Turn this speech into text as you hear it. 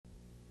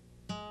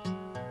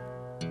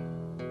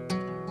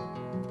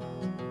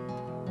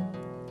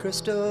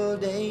crystal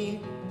day.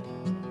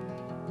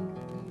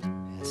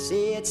 I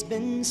say it's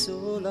been so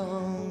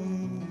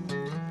long.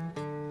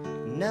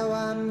 Now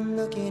I'm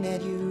looking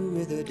at you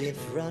with a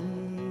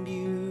different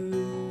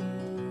view.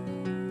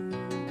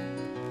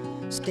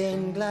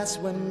 Stained glass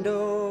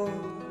window,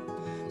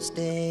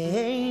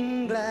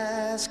 stained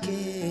glass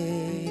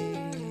kid.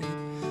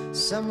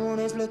 Someone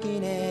is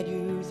looking at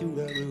you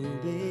through a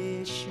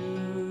ruby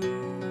shoe.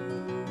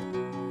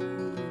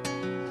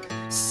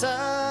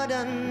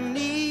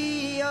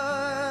 Suddenly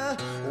your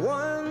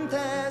warmth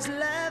has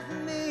left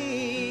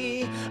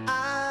me.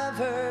 I've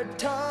heard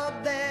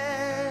talk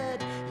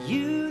that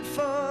you'd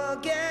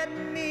forget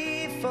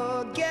me,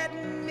 forget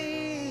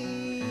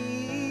me.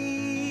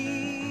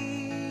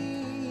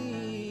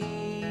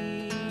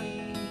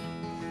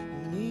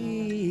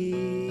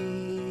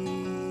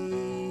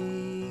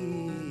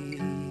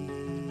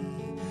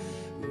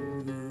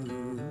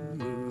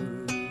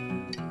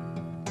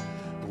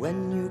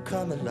 When you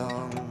come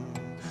along,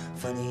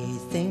 funny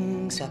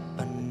things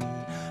happen.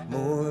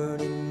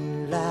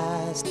 Morning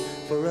lasts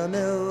for a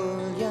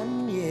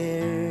million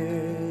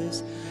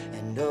years,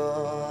 and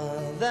all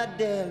that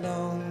day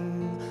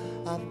long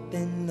I've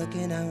been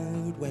looking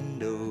out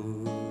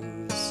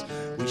windows,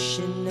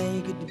 wishing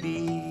I could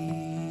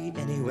be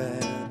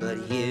anywhere but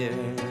here.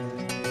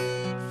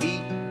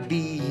 Feet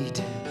beat,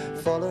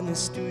 fall on the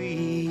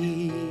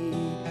street.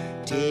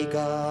 Take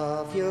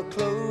off your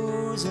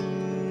clothes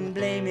and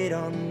blame it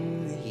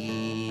on the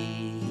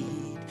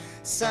heat.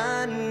 Sunshine,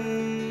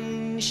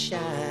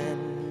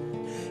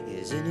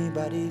 is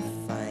anybody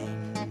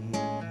fine?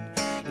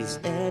 Is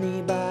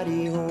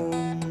anybody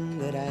home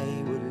that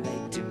I would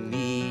like to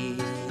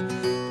meet?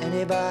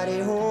 Anybody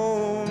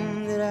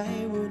home that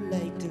I would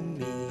like to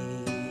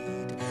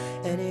meet?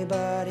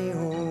 Anybody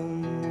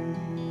home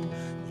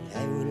that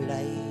I would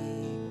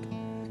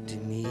like to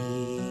meet?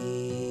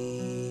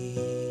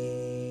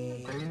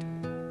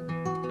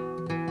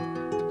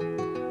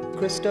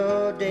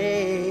 Crystal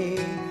day,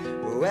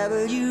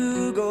 wherever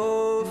you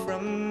go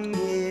from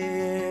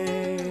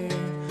here,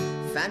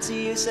 fancy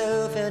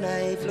yourself and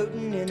I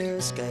floating in a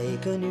sky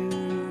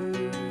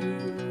canoe.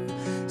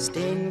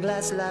 Stained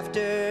glass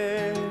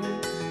laughter,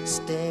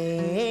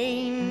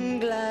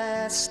 stained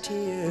glass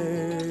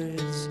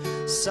tears.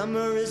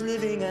 Summer is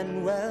living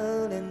and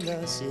well in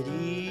the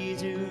city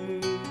too.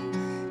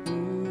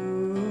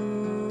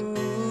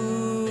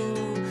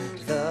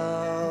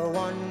 The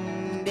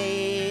one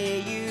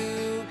day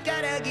you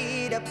gotta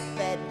get up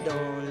at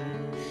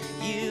dawn.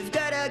 You've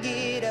gotta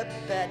get up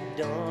at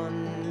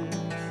dawn.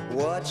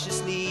 Watch the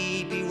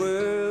sleepy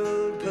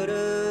world put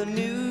a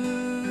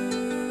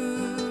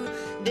new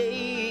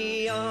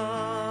day on.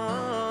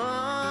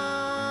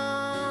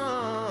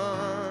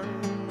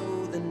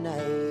 Oh, the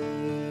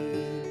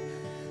night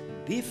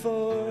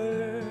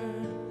before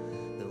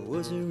there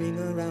was a ring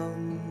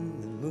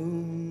around the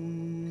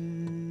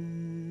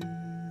moon.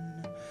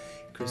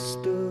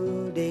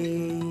 Crystal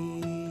day,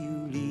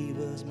 you leave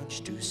us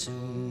much too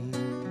soon.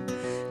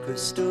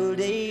 Crystal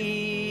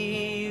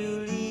day,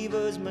 you leave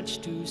us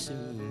much too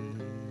soon.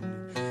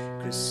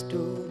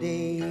 Crystal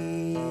day,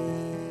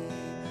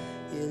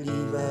 you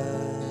leave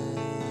us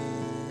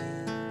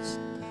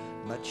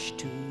much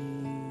too